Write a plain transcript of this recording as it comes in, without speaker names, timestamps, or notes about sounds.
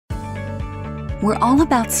We're all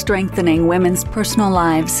about strengthening women's personal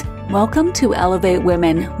lives. Welcome to Elevate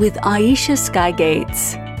Women with Aisha Sky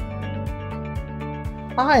Gates.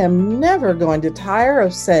 I am never going to tire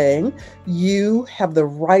of saying you have the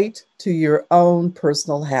right to your own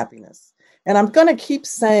personal happiness. And I'm going to keep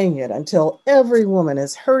saying it until every woman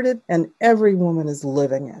has heard it and every woman is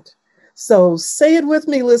living it. So say it with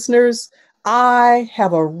me, listeners. I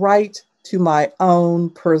have a right to my own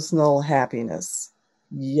personal happiness.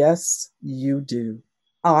 Yes, you do.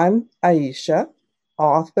 I'm Aisha,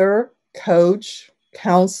 author, coach,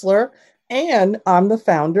 counselor, and I'm the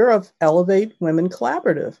founder of Elevate Women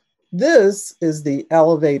Collaborative. This is the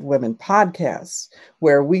Elevate Women podcast,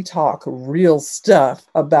 where we talk real stuff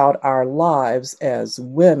about our lives as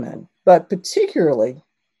women, but particularly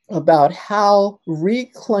about how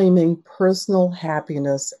reclaiming personal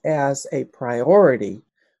happiness as a priority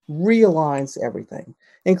realigns everything,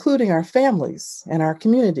 including our families and our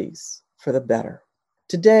communities, for the better.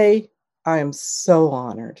 Today, I am so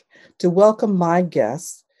honored to welcome my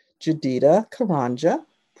guest, Jadida Karanja,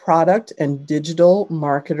 product and digital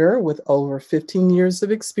marketer with over 15 years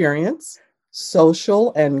of experience,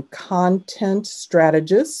 social and content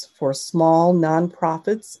strategist for small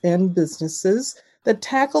nonprofits and businesses that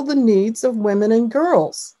tackle the needs of women and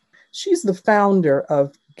girls. She's the founder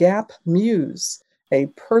of Gap Muse, a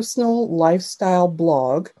personal lifestyle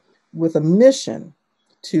blog with a mission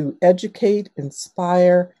to educate,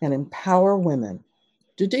 inspire, and empower women.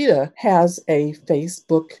 Jadida has a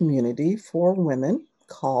Facebook community for women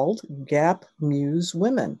called Gap Muse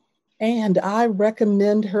Women, and I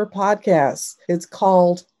recommend her podcast. It's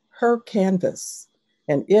called Her Canvas,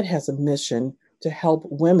 and it has a mission to help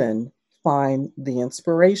women find the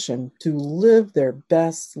inspiration to live their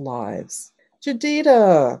best lives.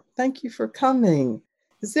 Jadida, thank you for coming.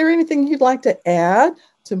 Is there anything you'd like to add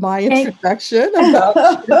to my introduction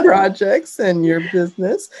about your projects and your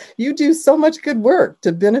business? You do so much good work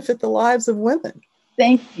to benefit the lives of women.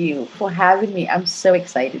 Thank you for having me. I'm so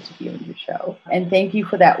excited to be on your show. And thank you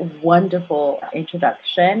for that wonderful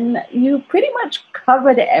introduction. You pretty much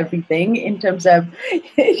covered everything in terms of,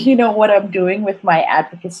 what I'm doing with my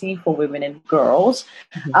advocacy for women and girls.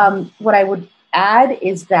 Mm-hmm. What I would add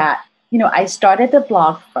is that, I started the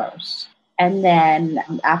blog first. And then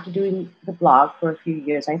after doing the blog for a few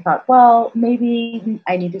years, I thought, well, maybe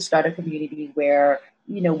I need to start a community where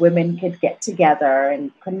women could get together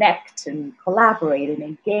and connect and collaborate and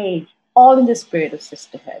engage, all in the spirit of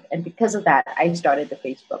sisterhood. And because of that, I started the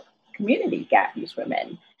Facebook community, Gap Muse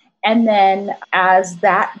Women. And then as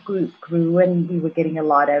that group grew and we were getting a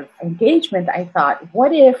lot of engagement, I thought,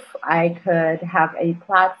 what if I could have a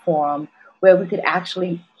platform where we could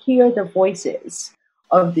actually hear the voices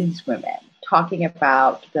of these women talking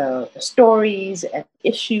about the stories and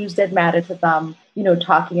issues that matter to them,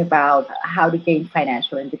 talking about how to gain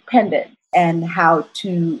financial independence and how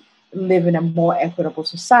to live in a more equitable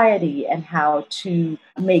society and how to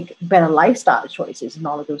make better lifestyle choices and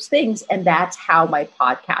all of those things. And that's how my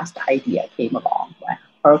podcast idea came along.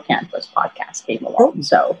 Her Canvas podcast came along.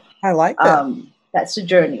 So I like that. That's the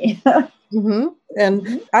journey. Mm-hmm.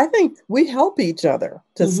 And I think we help each other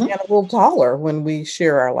to stand a little taller when we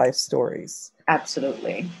share our life stories.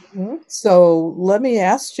 Absolutely. Mm-hmm. So let me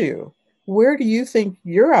ask you, where do you think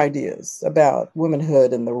your ideas about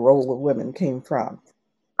womanhood and the role of women came from?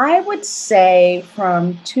 I would say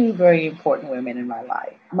from two very important women in my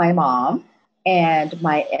life, my mom and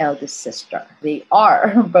my eldest sister. They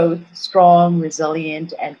are both strong,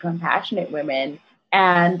 resilient, and compassionate women.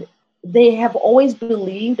 And they have always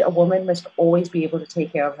believed a woman must always be able to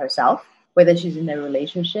take care of herself, whether she's in a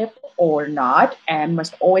relationship or not, and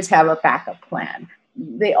must always have a backup plan.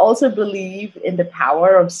 They also believe in the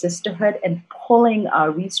power of sisterhood and pulling our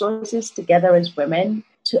resources together as women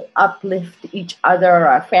to uplift each other,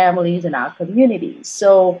 our families, and our communities.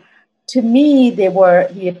 So to me, they were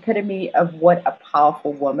the epitome of what a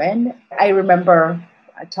powerful woman. I remember,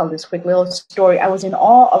 I tell this quick little story. I was in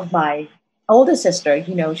awe of my older sister.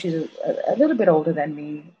 She's a little bit older than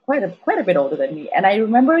me, quite a bit older than me. And I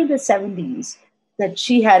remember in the 70s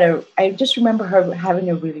that I just remember her having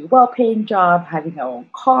a really well-paying job, having her own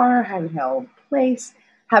car, having her own place,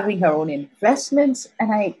 having her own investments.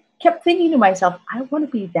 And I kept thinking to myself, I want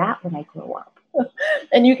to be that when I grow up.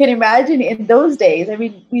 And you can imagine in those days,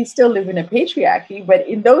 we still live in a patriarchy, but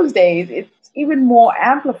in those days, it's even more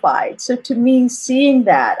amplified. So to me, seeing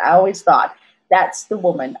that, I always thought, that's the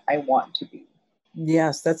woman I want to be.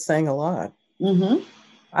 Yes, that's saying a lot. Mm-hmm.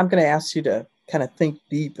 I'm going to ask you to kind of think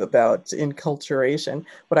deep about enculturation,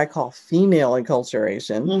 what I call female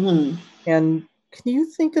enculturation. Mm-hmm. And can you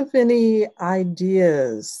think of any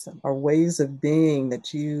ideas or ways of being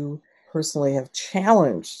that you personally have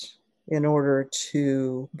challenged in order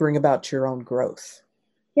to bring about your own growth?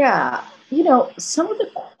 Yeah, some of the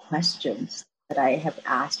questions that I have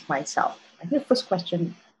asked myself, I think the first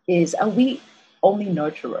question is, are we only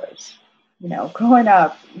nurturers? Growing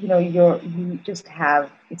up, you just have,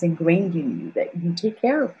 it's ingrained in you that you take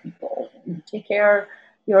care of people.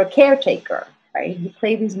 You're a caretaker, right? You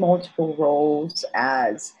play these multiple roles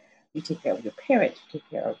as you take care of your parents, you take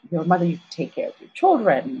care of your mother, you take care of your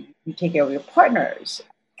children, you take care of your partners.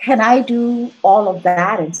 Can I do all of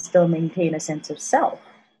that and still maintain a sense of self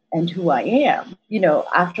and who I am?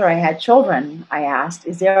 After I had children, I asked,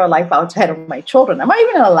 is there a life outside of my children? Am I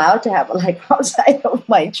even allowed to have a life outside of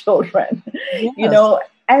my children? Yes.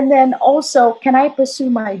 And then also, can I pursue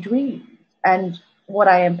my dreams and what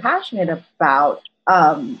I am passionate about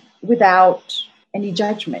without any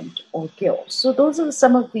judgment or guilt? So those are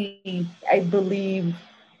some of the, I believe,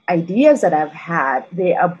 ideas that I've had.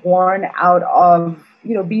 They are born out of,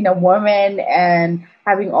 being a woman and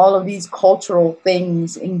having all of these cultural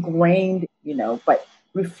things ingrained, but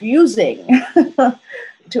refusing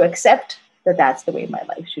to accept that that's the way my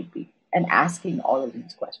life should be and asking all of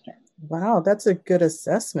these questions. Wow, that's a good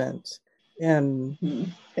assessment. And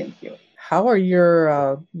Thank you. how are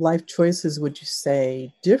your life choices, would you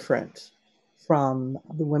say, different from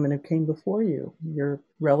the women who came before you, your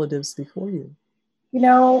relatives before you?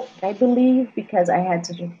 I believe because I had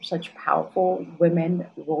such powerful women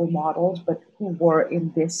role models, but who were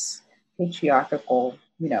in this patriarchal,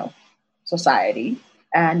 society,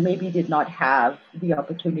 and maybe did not have the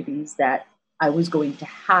opportunities that I was going to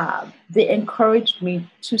have. They encouraged me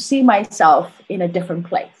to see myself in a different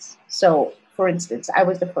place. So, for instance, I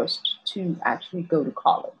was the first to actually go to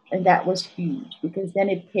college. And that was huge because then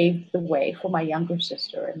it paved the way for my younger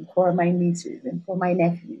sister and for my nieces and for my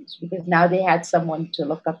nephews, because now they had someone to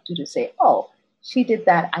look up to say, oh, she did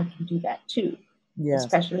that, I can do that too, Yes.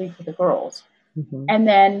 especially for the girls. Mm-hmm. And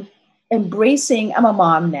then embracing, I'm a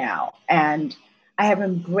mom now, and I have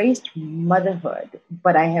embraced motherhood,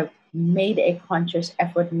 but I have made a conscious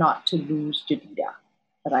effort not to lose Jadida.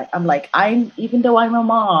 But I'm even though I'm a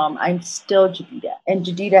mom, I'm still Jadida. And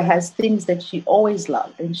Jadida has things that she always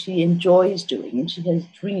loved and she enjoys doing, and she has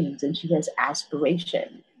dreams and she has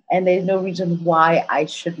aspiration. And there's no reason why I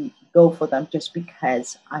shouldn't go for them just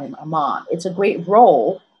because I'm a mom. It's a great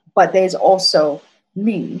role, but there's also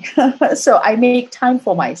me. So I make time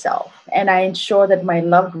for myself and I ensure that my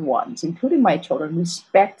loved ones, including my children,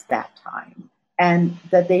 respect that time and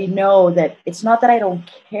that they know that it's not that I don't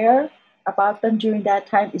care about them during that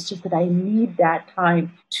time. It's just that I need that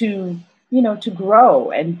time to, to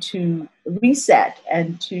grow and to reset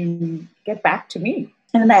and to get back to me.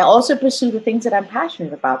 And then I also pursue the things that I'm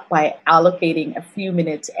passionate about by allocating a few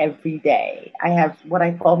minutes every day. I have what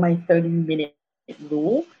I call my 30-minute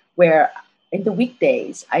rule, where in the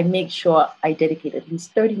weekdays, I make sure I dedicate at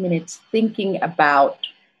least 30 minutes thinking about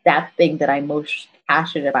that thing that I'm most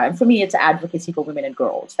passionate about. And for me, it's advocacy for women and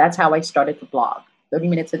girls. That's how I started the blog. 30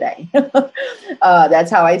 minutes a day.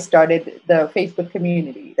 That's how I started the Facebook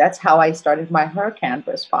community. That's how I started my Her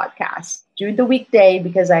Canvas podcast. During the weekday,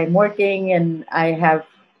 because I'm working and I have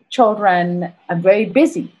children, I'm very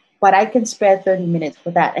busy, but I can spare 30 minutes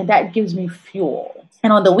for that. And that gives me fuel.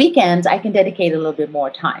 And on the weekends, I can dedicate a little bit more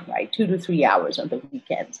time, right? 2 to 3 hours on the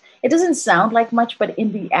weekends. It doesn't sound like much, but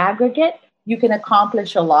in the aggregate, you can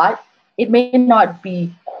accomplish a lot. It may not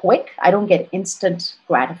be quick. I don't get instant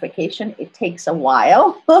gratification. It takes a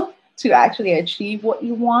while to actually achieve what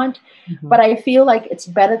you want. Mm-hmm. But I feel like it's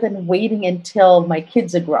better than waiting until my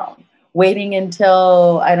kids are grown, waiting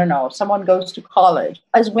until, I don't know, someone goes to college.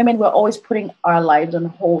 As women, we're always putting our lives on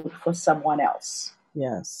hold for someone else.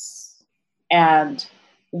 Yes. And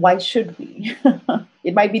why should we?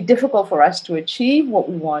 It might be difficult for us to achieve what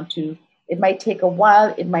we want to. It might take a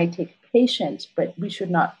while. It might take patience, but we should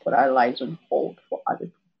not put our lives on hold for other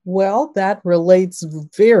people. Well, that relates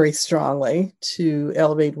very strongly to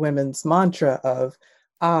Elevate Women's mantra of,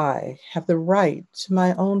 I have the right to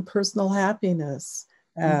my own personal happiness.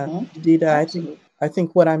 Jadida, I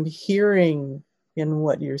think what I'm hearing in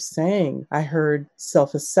what you're saying, I heard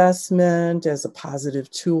self-assessment as a positive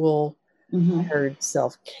tool. Mm-hmm. I heard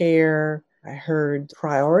self-care. I heard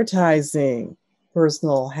prioritizing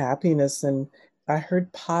personal happiness, and I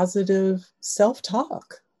heard positive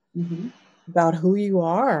self-talk. Mm-hmm. About who you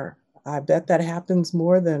are. I bet that happens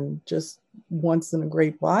more than just once in a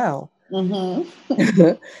great while. Mm-hmm.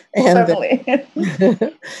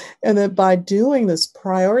 And that by doing this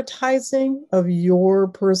prioritizing of your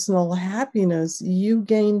personal happiness, you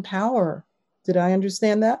gain power. Did I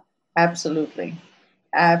understand that? Absolutely.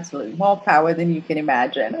 Absolutely. More power than you can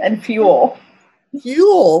imagine, and fuel.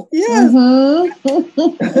 fuel, yes,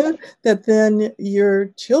 Mhm. that then your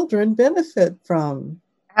children benefit from.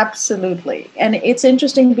 Absolutely. And it's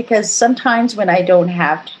interesting because sometimes when I don't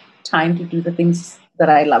have time to do the things that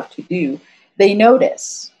I love to do, they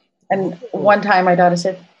notice. And Oh. one time my daughter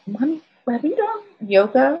said, Mom, have you done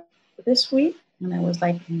yoga this week? And I was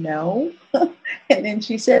like, no. And then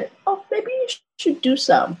she said, oh, maybe you should do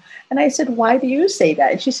some. And I said, why do you say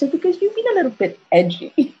that? And she said, because you've been a little bit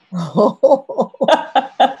edgy. Oh,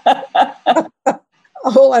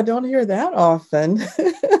 I don't hear that often.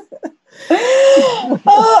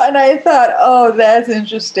 Oh, and I thought, oh, that's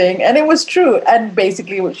interesting. And it was true. And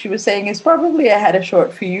basically what she was saying is probably I had a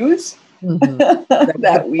short fuse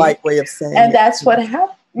that week. Light way of saying And it. that's what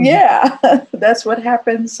happened. Yeah, that's what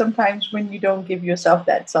happens sometimes when you don't give yourself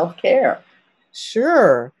that self-care.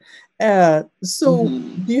 Sure. So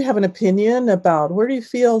Mhm. do you have an opinion about where do you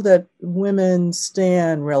feel that women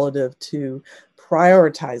stand relative to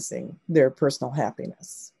prioritizing their personal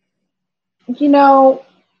happiness? You know,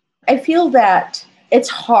 I feel that it's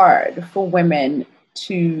hard for women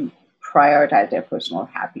to prioritize their personal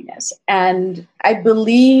happiness. And I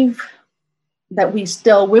believe that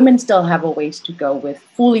women still have a ways to go with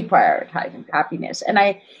fully prioritizing happiness. And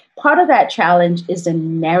part of that challenge is the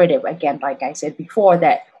narrative, again, like I said before,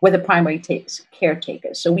 that we're the primary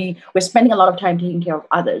caretakers. So we're spending a lot of time taking care of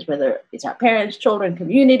others, whether it's our parents, children,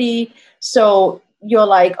 community. So you're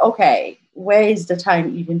like, okay, where is the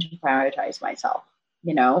time even to prioritize myself?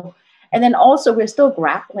 You know? And then also we're still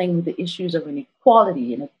grappling with the issues of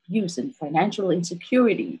inequality and abuse and financial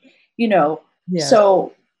insecurity, you know. Yes.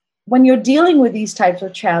 So when you're dealing with these types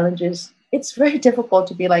of challenges, it's very difficult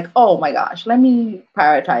to be like, oh my gosh, let me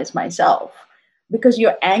prioritize myself, because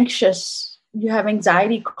you're anxious. You have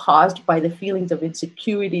anxiety caused by the feelings of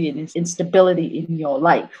insecurity and instability in your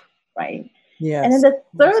life, right? Yes. And then the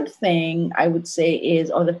third thing I would say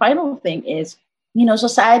is, or the final thing is, you know,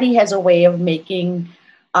 society has a way of making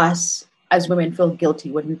us as women feel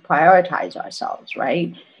guilty when we prioritize ourselves,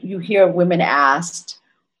 right? You hear women asked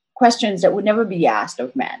questions that would never be asked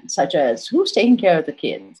of men, such as who's taking care of the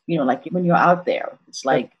kids? You know, like when you're out there, it's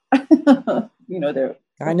like, you know,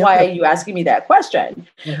 why are you asking me that question?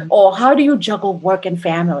 Mm-hmm. Or how do you juggle work and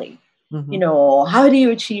family? Mm-hmm. You know, how do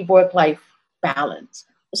you achieve work-life balance?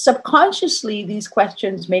 Subconsciously, these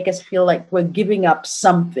questions make us feel like we're giving up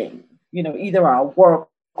something, you know, either our work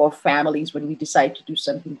or families when we decide to do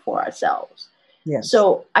something for ourselves. Yes.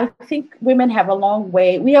 So I think women have a long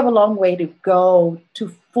way. We have a long way to go to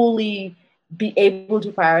fully be able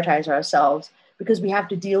to prioritize ourselves, because we have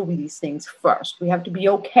to deal with these things first. We have to be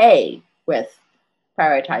okay with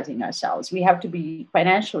prioritizing ourselves. We have to be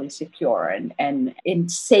financially secure and in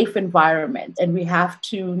safe environments. And we have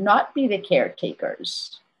to not be the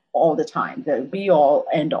caretakers all the time, the be all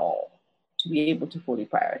end all, to be able to fully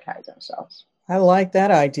prioritize ourselves. I like that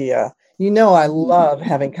idea. You know, I love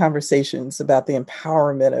having conversations about the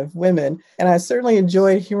empowerment of women, and I certainly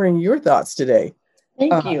enjoyed hearing your thoughts today.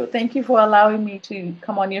 Thank you. Thank you for allowing me to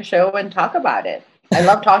come on your show and talk about it. I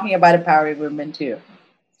love talking about empowering women too.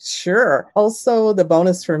 Sure. Also, the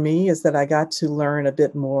bonus for me is that I got to learn a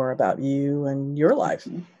bit more about you and your life.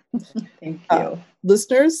 Thank you.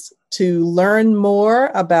 Listeners, to learn more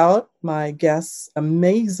about my guest's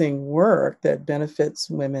amazing work that benefits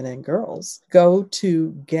women and girls, go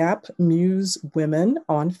to Gap Muse Women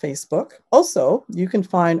on Facebook. Also, you can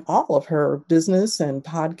find all of her business and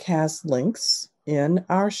podcast links in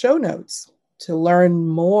our show notes. To learn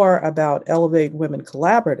more about Elevate Women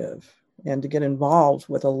Collaborative and to get involved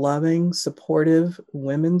with a loving, supportive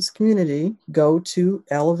women's community, go to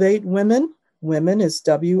Elevate Women. Women is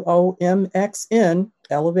WOMXN,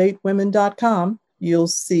 elevatewomen.com. You'll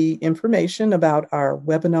see information about our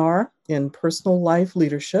webinar in personal life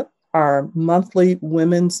leadership, our monthly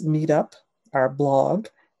women's meetup, our blog,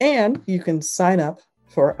 and you can sign up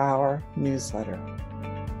for our newsletter.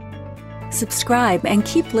 Subscribe and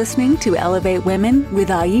keep listening to Elevate Women with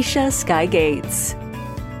Aisha Sky Gates.